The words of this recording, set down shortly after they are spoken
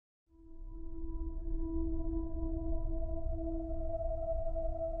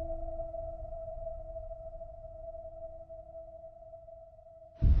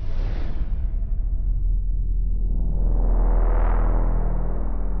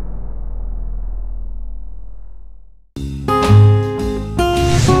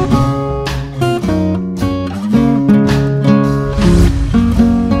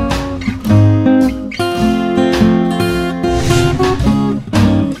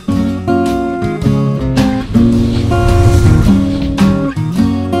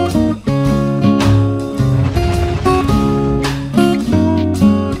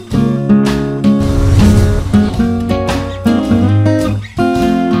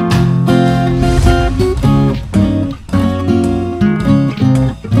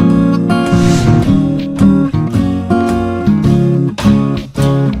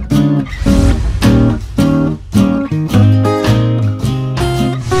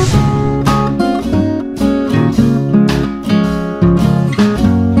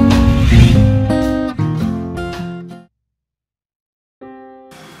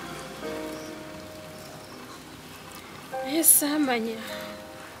okumanya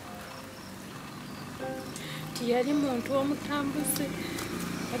nti yali muntu omutambuze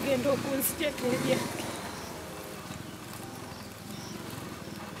agenda okunzijako ebyange.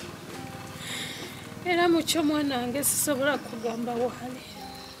 Era mukyo mwana wange sisobola kugamba waali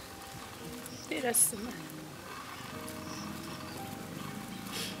era simanyi.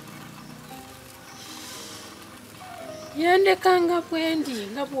 Yandeka nga bwendi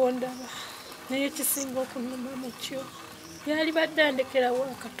nga bwondaba naye kisinga okunuma mukyo yali badde andekerawo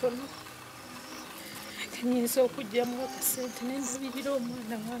akatono kenyinza okugyamu akasente nendabirira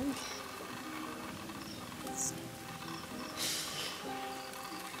omwana wange.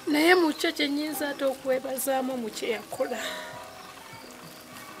 Naye mukyo kyenyinza ate okwebazaamu mu kye yakola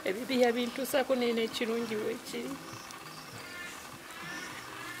ebibi yabintuusako naye n'ekirungi weekiri.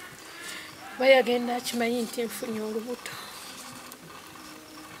 Kuba yagenda akimanyi nti nfunye olubuto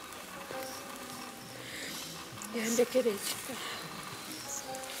yandekera ekika.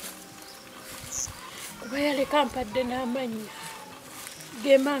 Kuba yaleka mpadde n'amannya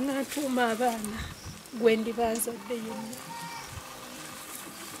gemba nga ntuuma abaana gwe ndibanzadde yenna.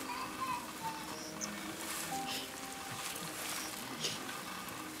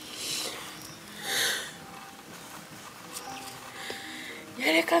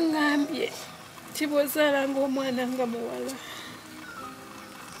 Yaleka ngambye nti bw'ozaalanga omwana nga muwala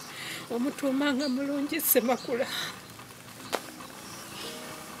omutuuma nga mulungi Ssemakula.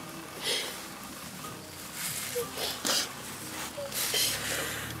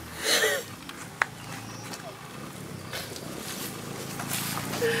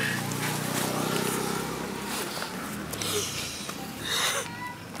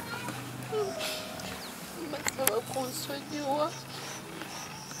 Mbasaba kunsonyiwa.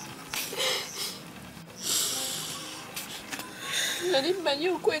 Nali mmanyi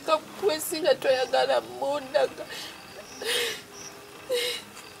okweka kwesi nga toyagala mundaga.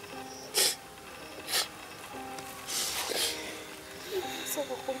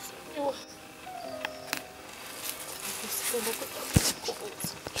 Mbasaba kunsonyiwa. Nsigenda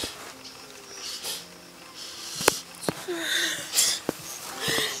kutakubuuza.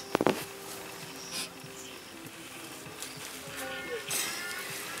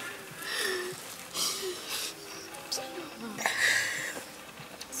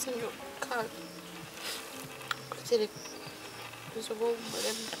 Senyor Carl, Kacere, eso voy a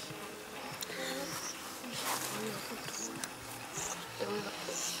morir.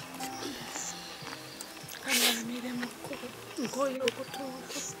 Ana mire mukuru, ngoyo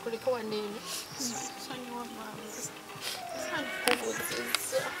okutuuka kuliko wanene. Senyor mama,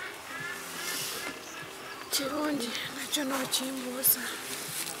 sankubuuza. Kirungi nakyo n'okimbuuza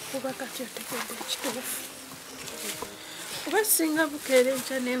kuba kati otegedde ekituufu. Kuba singa bukeera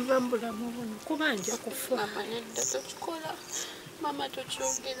enkya nenva mu bulamu buno kuba nja kufa. Mama nedda tokikola, mama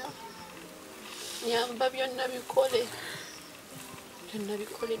tokyogera. Nyamba byonna bikole. Byonna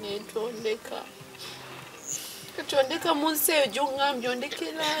bikole naye tondeka. Tondeka mu nsi eyo gy'oŋŋambye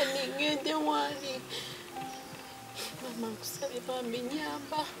ondekera ani ŋŋende wani. Mama nkusabye bambi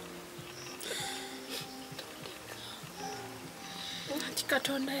nyamba. Tondeka. Nti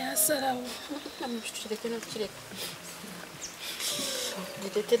Katonda yasalawo. Mama tukireke nokireka.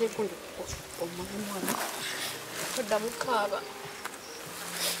 Ndetetere kundi omwana kodda mukaaba.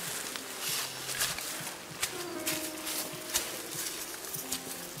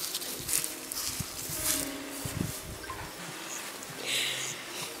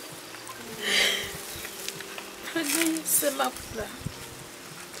 Naye Ssemakula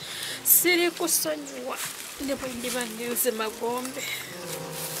siri kusonyiwa ne bwe ndiba ngenze Magombe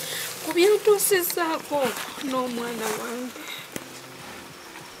ku byentuusizzaako n'omwana wange.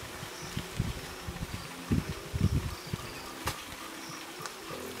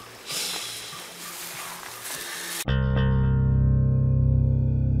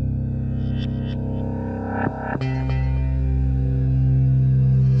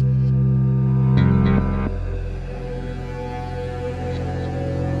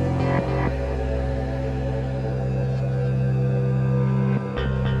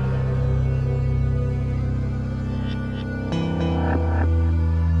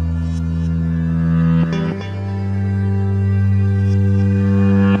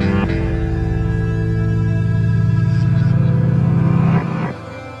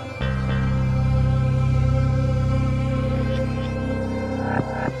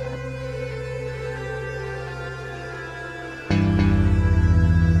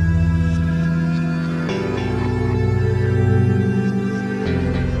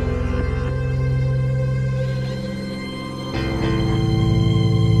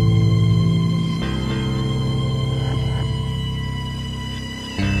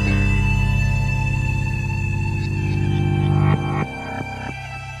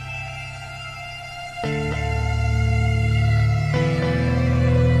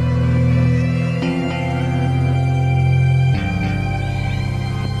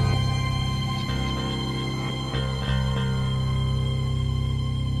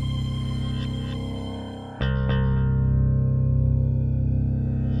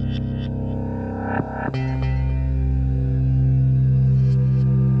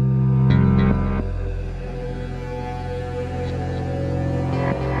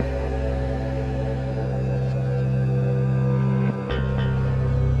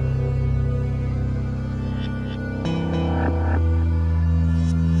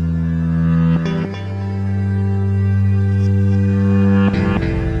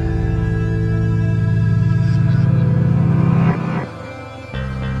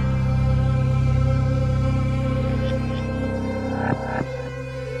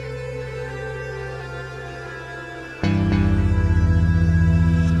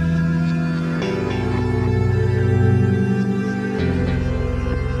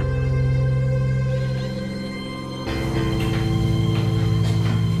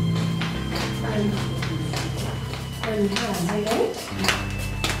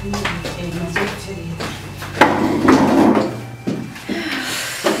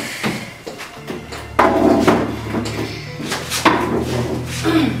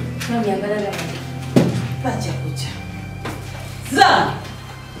 Bacha kucha. Za.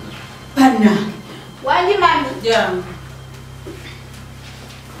 Pana. Wali mami. Jam.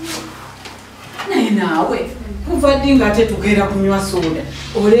 Nawe kuva dinga ate tugenda kunywa soda.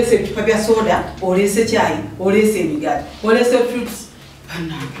 Olese epipa bya soda, olese chai, olese emigati, olese fruits.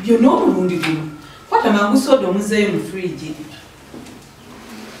 Pana. Byo n'omulundi guno. Kwata mangu soda omuzeeyo mu fridge.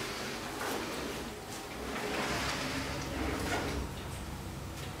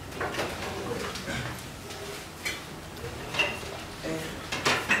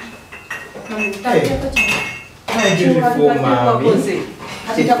 Hi, beautiful mommy.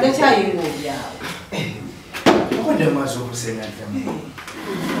 Ati tablet chai ngoja. What am I supposed to say that? I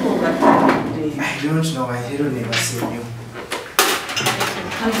don't know. I don't never seen you.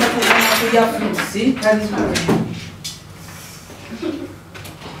 I'm going to fruits. See?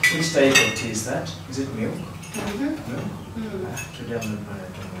 Which type of tea is that? Is it milk? No? Today I'm not going to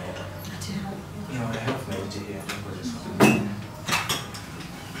drink milk. No, I have my tea here. For this one.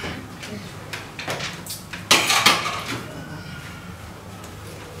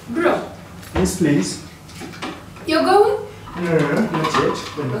 Bro. Yes, please. You're going? No, not yet.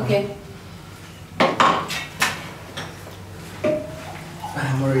 Okay. But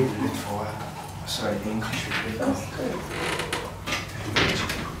I'm already late for work, so I think I should wake up. That's good.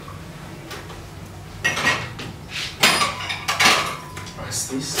 What's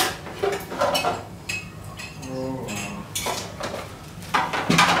this? Oh.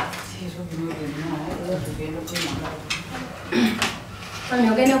 Mami,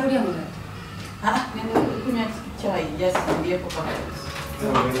 ogenda kulya mugati? Kunywa chai just ndiye kwa No,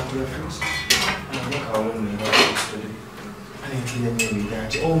 we're not going to first. I think I will need fruits today. I need to get maybe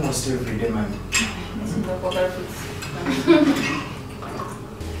that almost every day, man.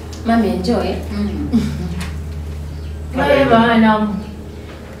 Mami, enjoy. Kaya bana.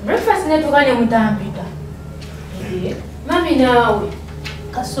 Breakfast netukane mutampita. Mami nawe.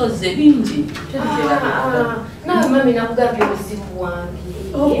 Kasoze bingi. Nawe mami nakugambye obuzibu wange.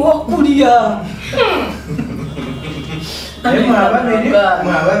 Okulya.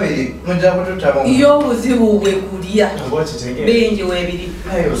 Mwababiri mujja kututaba. Iyo obuzibu bwe kulya. Bingi webiri.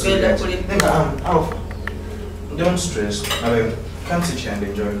 Don't stress. Come sit here and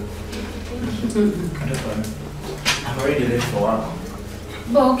enjoy. I'm already late for work.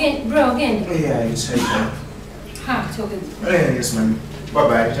 Bro, again. Yeah, it's right there. Ha, choke. Yeah, yes, ma'am.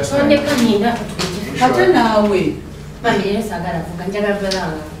 Bye-bye. Just Onde kaninda kutuji. Kata nawe. Mami yesa agala vuga njagala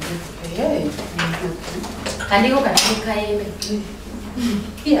balanga. Kandiko katika yeme.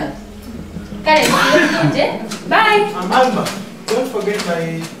 Yeah. Kale nje. Bye. Alma, don't forget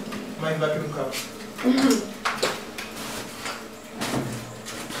my vacuum cup.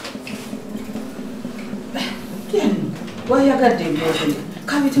 Wayagadde ebyokulya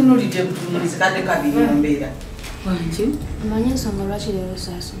kabitunulidde butunulizi kadde kabiri mu mbeera wangi Manya ensonga lwaki leero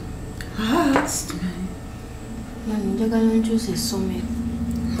saasoma. Mami njagala nkyusa essomero.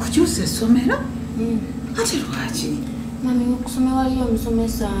 Kukyusa essomero? Ate lwaki? Mami okusoma waliyo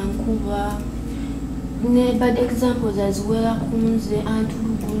omusomesa nkuba ne bad examples aziwera ku nze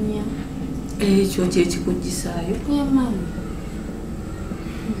antulugunya. Ekyo kyekikuggisaayo? Ye mami.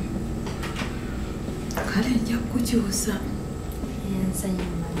 Kale nja kukyusa. Ensanya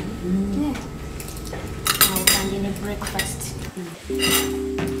mami. Awo kandi ne breakfast.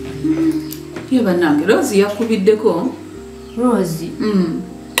 Ye bannange Rose yakubiddeko? Rose?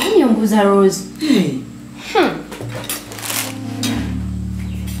 Ani ombuuza Rose?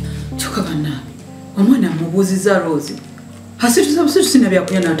 Kyokka bannange omwana amubuuzizza Rose asituza busitusi na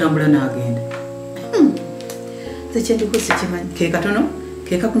byakulya n'atambula n'agenda. Nze kyendiko sikimanyi ke katono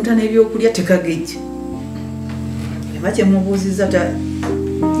ke kakuntana ebyokulya tekagejja. Eba kyemubuuzizza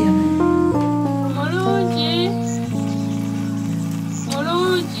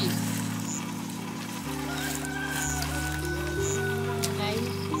mulungi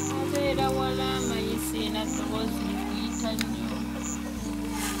abeera wala amayisi era ddoboozi likuyita nnyo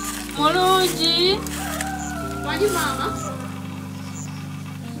mulungi wali maama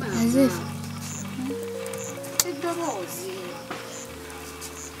Azifu. eddoboozi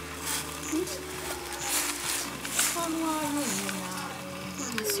olwayo yina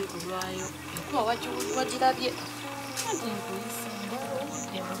mama si kulwayo ekuba wagirabye ati nkuyise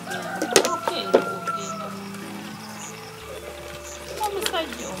ogenda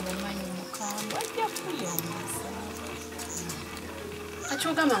omusajja omumanyi mukambwe ajja kuyomesa Kati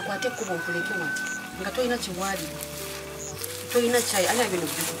ogamba nkwate ekkubo okuleke wati nga tolina kiwaalira. toyina chai ana bino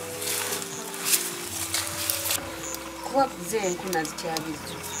byo kuba kuze enkuna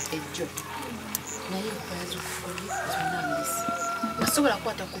zikyabizo ejjo naye okwazo kufuli zonna mbisi asobola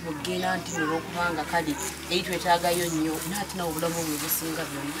kwata ku bugenda nti n'okubanga kali eyi twetaagayo nnyo naati nawo obulamu bwe businga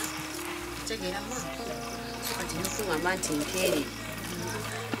byonna tegeera mwana kati nokugamba nti nkeere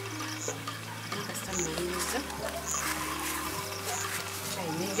nakasita mmaliriza chai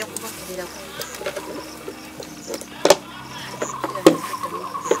nejja kubakulirako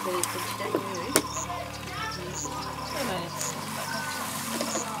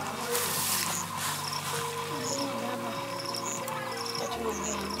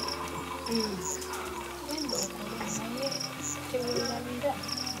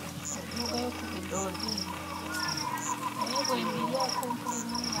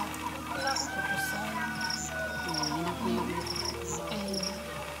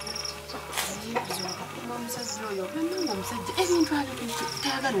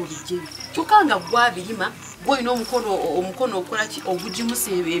kyokanga gwabirima gwolina omukono okola ki ogugimusa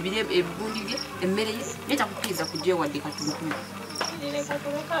ebibundi bye emmere ye naye takukkiriza kujja wadde katuntunu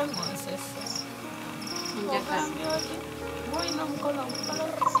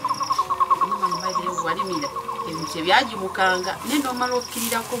walimira ebintu ebyagimukanga naye nomala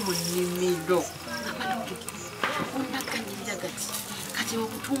okkirirako mu nnimiro onakanyirira kati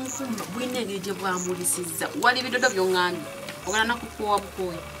obutumukumu bulina engeri gye bwamulisizza wali ebidodo byongambye ogala nakukoowa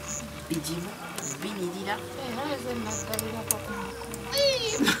bukooyi bigimu binyirira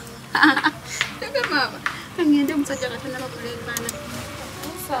mama kangende omusajja katanaba kuleekaana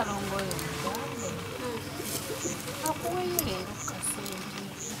salongoyo akuweyo leero kasente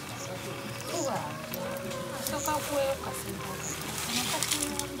kuba soka kuweyo kasente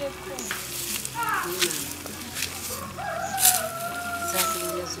nakatuyondeko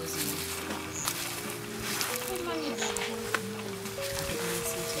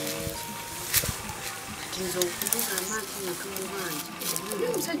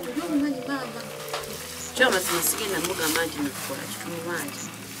kyamazima sigenda mugamba nti netukola kitumubanja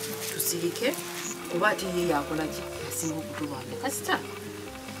tusirike kuba ati ye yakola ki yasinga okutubanja kasita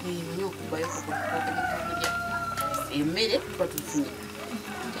manyi okubayo emmere tuba tufunye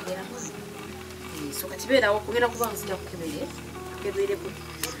tegera so kati beerawo kugenda kuba nzija kukebereku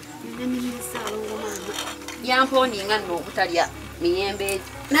nenimirisaalongo maama yamponinga nno obutalya miyembe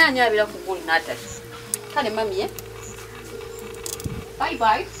nanyabira ku guli natali kale mamiye bye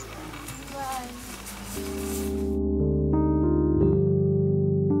bye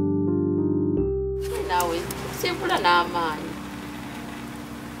nawe sekula n'amaanyi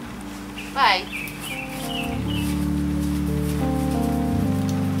bye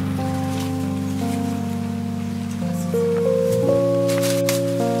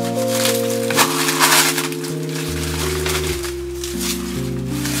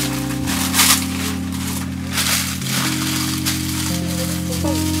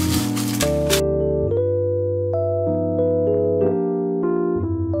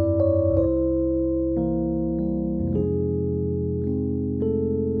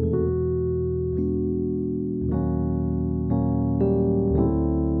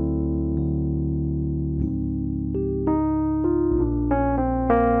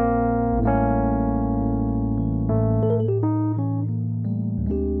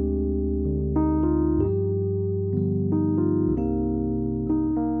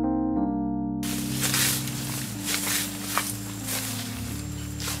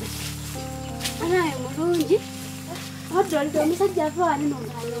omusajja avaani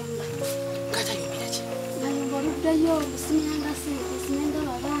nongaalonga katayumiraki ayomba oluddayo omusimyanga sente simenda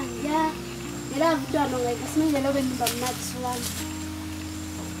babanja era avudde wano nga ekasimenja era obenimba munagisulamu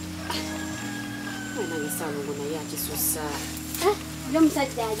nangesalongo naye akisusa oli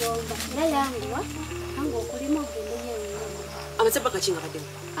omusajja ayomba era yanguwa anga okulima ogendeyo ewenyama amasaba kakinga baddemu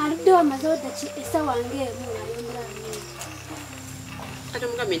aluddewo amaze odaki esawa ngaemu ayombera ate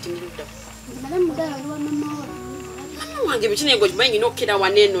omugambe nti ngiruddaku ndimale mudala oliwa mamawo wange bikinengo kimanyi nyina okukira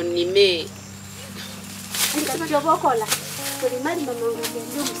waneeno nnime kyoba okola bulimalima mangu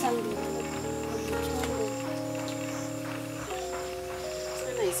ogende omusango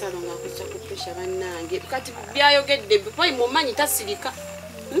naisalo nga akuza kupesha bannange kati byayogedde pai mumanyi tasirika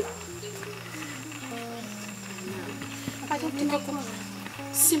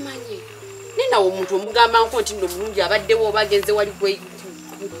simanyi ninawo omuntu omugamba nko nti nno mulungi abaddewo oba agenze wali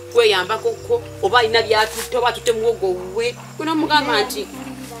kweyambako oba alina byatutte oba atutte muwogo we kuna mugamba nti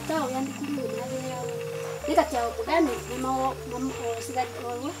kati awo kugambe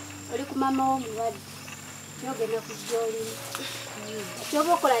oli ku mama w'omulwadde nogenda kujja olima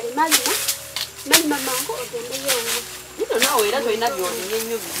kyoba okola limalima mangu ogendeyo omwo Nino nawe era tolina by'olinye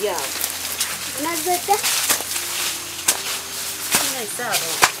nnyo bibyawo. Nazeta. Naisabo.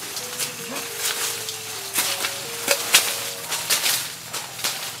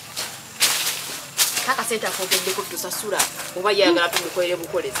 Kaka sente akogeddeko tusasula oba yagala tumukolere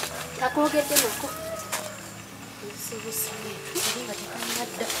bukolezi. Akogedde nako.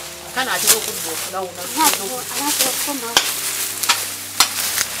 Kana atera okudda okulawuna. Alafu okoma.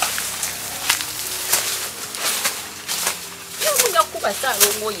 Yamuja kuba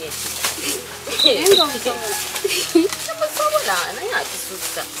saalongoye eki. Engo nsobola. Tamusobola naye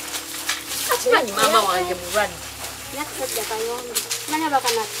akisusa. Akimanyi maama wange mulwadde. Nakasajja kayongo. Manya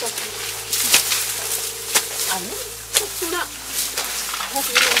bakana kusasa. Ani kusula.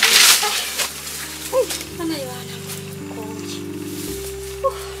 Kana yana. Koji.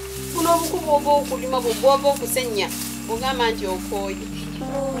 Kuno obukubu oba okulima bw'oba okusenya ogamba nti okooye.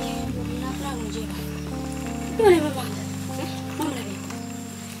 Oye, nakula mujeba. Yole baba. Mulabe.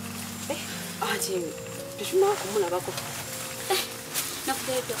 Ati tushuma kumulabako.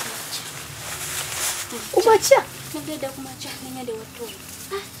 Nakudede kumacha. Kumacha? Nakudede kumacha nengende watu.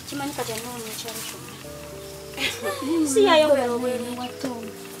 Kimani kati anonya kyalo kyonna. Si yayogera obwere watu.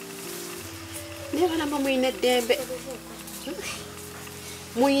 Neba namba muyina eddembe.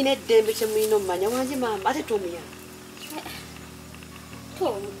 Muyina eddembe kye muyina omumanya wangi maama ate tomuya.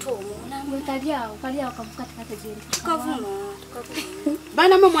 Tomu namwe kaliawo kavukati kategere. Tukavuma.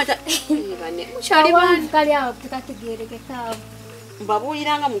 Baana mwe mwata. Bane. Mukyali bani kaliawo tukategereke kawo.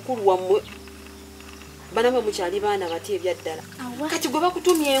 Mbabuuliranga mukulu wammwe. Baana mwe mukyali baana bati ebyaddala. Kati gwe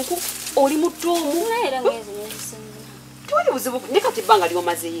bakutumye enku oli mu ttoomu. Era ngeze nezisenga. Toli buzibu ne kati bbanga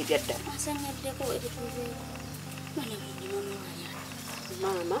lyomazeeyo ebyaddala. Asanyaddeko ebituzeeko. Mwana mwenye mama wali.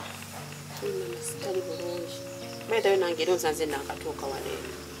 Maama, mama sitali bulungi. Maitayo nange era nsanze nakatuuka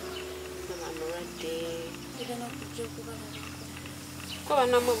waleero. Mama mulwadde. Era n'okujja okubalaba. Ko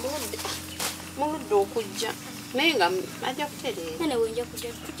bannamwe muludde okujja. Naye nga ajja kutereera. Nene wenja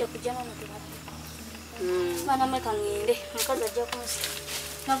tujja kujja mama tubalaba. Bana mwe kangende. Mukazi ajja kunsi.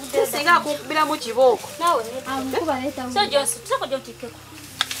 Singa akukubira mu kibooko. Nawe amukuba leta. So Jones, tusako jotikeko.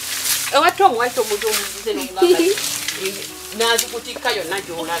 Ewattu omwaita omuntu omuzize n'omugamba n'azikutikka yonna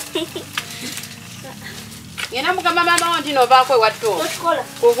gy'olaga. Yena mugamba maama wo nti n'ovaako ewattu omwo. Okikola.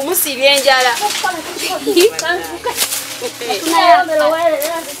 Okumusiibya enjala.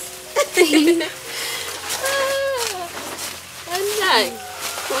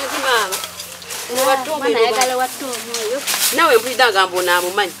 Wangi maama. Nawe mpulidde agamba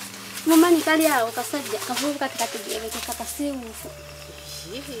onaamumanyi. Mumanyi kali awo kasajja kavubu kati kategereke kakasiiwuufu.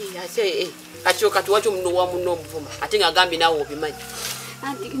 Ate kati okati waki omuno wa muno omuvuma ate ng'agambye naawe obimanyi.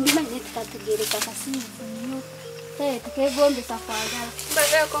 Anti ndimanyi neti kategereke kakasiiwuufu nnyo. Tukeegombesa kwagala.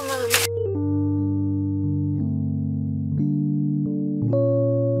 Mbaveeko maama.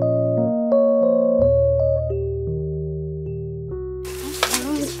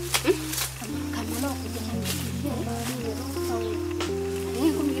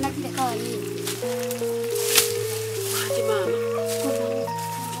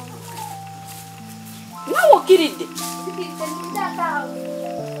 Nawe okkiridde?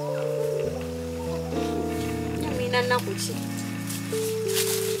 Nyamina nnaku ki?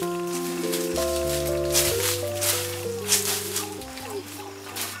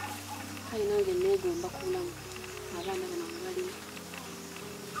 Kale nange neegomba kulamu abaana bano balimu.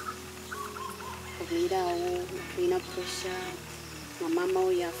 Obeera awo tulina puresha nga maama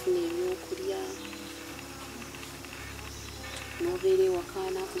wo yafuna ebyokulya n'obeera ewaka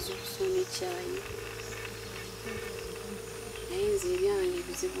n'akuzukusa n'ekyayi naye nze ebyange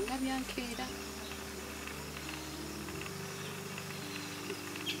ebizibu nga byankeera.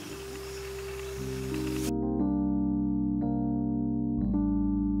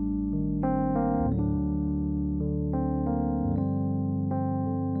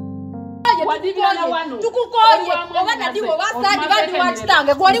 Tukukonye oba nadi bo basadi badi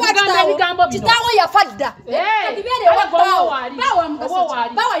wakitange gwali wakitange kitawe yafadda kadibere bawa mugaso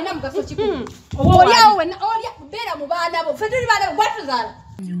bawa ina mugaso kikulu oli awo oli bera mu baana bo fetuli baana gwatuzala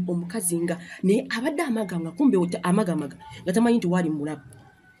omukazi nga ne abadde amaganga kumbe amagamaga nga tamanyi nti wali mulaba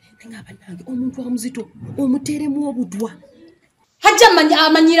nga abanange omuntu amuzito omuteremu obutwa hajja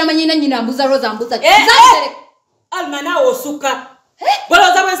amanyina nyina mbuza roza mbuza almana osuka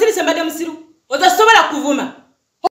boloza bwensiri sembade musiru otasobola kuvuma